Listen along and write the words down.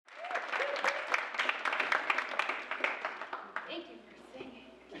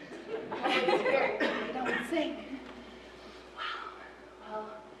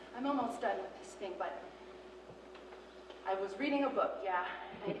but I was reading a book, yeah,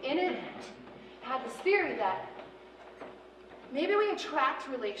 and in it had this theory that maybe we attract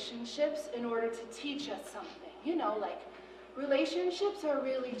relationships in order to teach us something. You know, like relationships are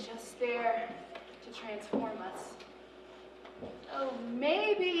really just there to transform us. So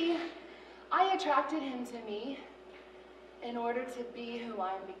maybe I attracted him to me in order to be who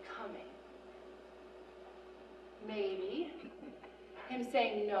I'm becoming. Maybe him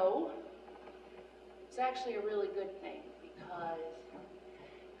saying no is actually a really good thing because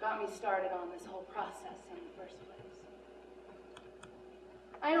it got me started on this whole process in the first place.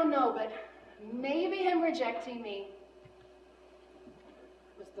 I don't know, but maybe him rejecting me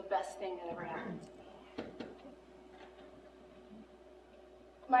was the best thing that ever happened to me.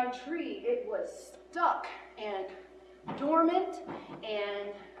 My tree, it was stuck and dormant,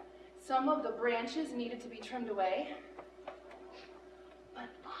 and some of the branches needed to be trimmed away. But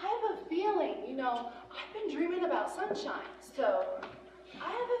I have a feeling, you know, I've been dreaming about sunshine, so I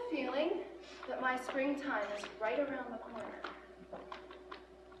have a feeling that my springtime is right around the corner.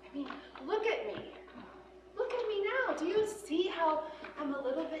 I mean, look at me. Look at me now. Do you see how I'm a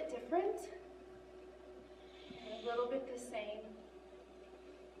little bit different? And a little bit the same?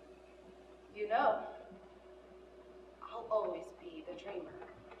 You know, I'll always be the dreamer.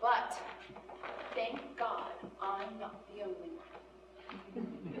 But thank God I'm not the only one.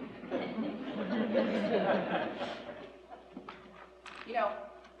 You know,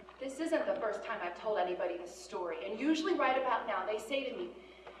 this isn't the first time I've told anybody this story, and usually right about now they say to me,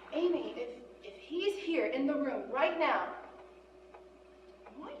 Amy, if he's here in the room right now,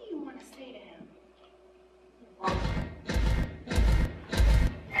 what do you want to say to him?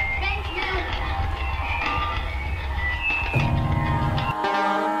 Thank you.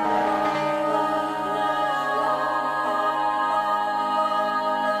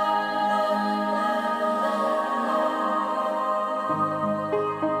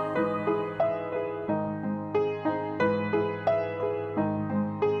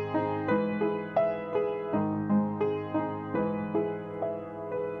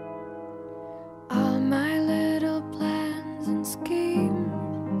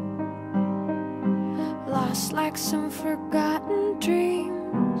 Like some forgotten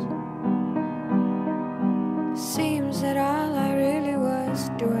dreams. Seems that all I really was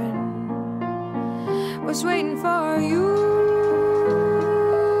doing was waiting for you.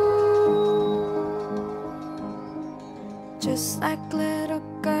 Just like little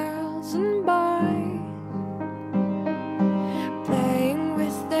girls and boys playing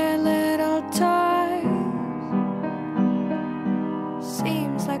with their little toys.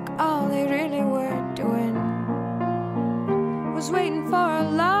 Seems like all they really were doing was waiting for a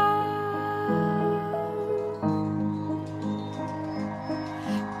love.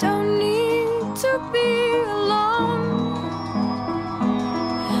 Don't need to be alone.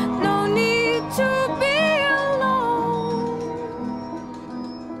 No need to be alone.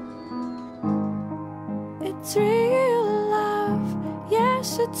 It's real love.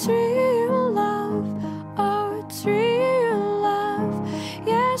 Yes, it's real love. Oh, it's real love.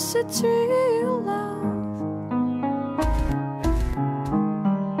 Yes, it's real love.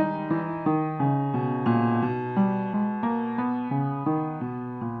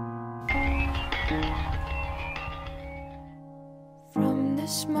 From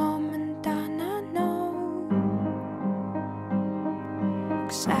this moment on, I know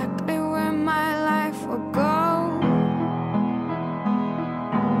exactly where my life will go.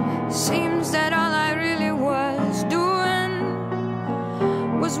 Seems that all I really was doing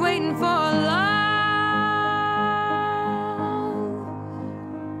was waiting for love.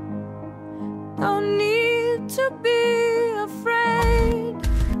 Don't need to be afraid.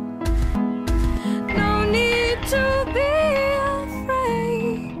 No need to be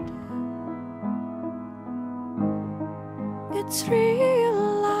afraid. It's real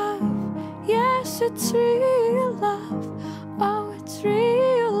love. Yes, it's real.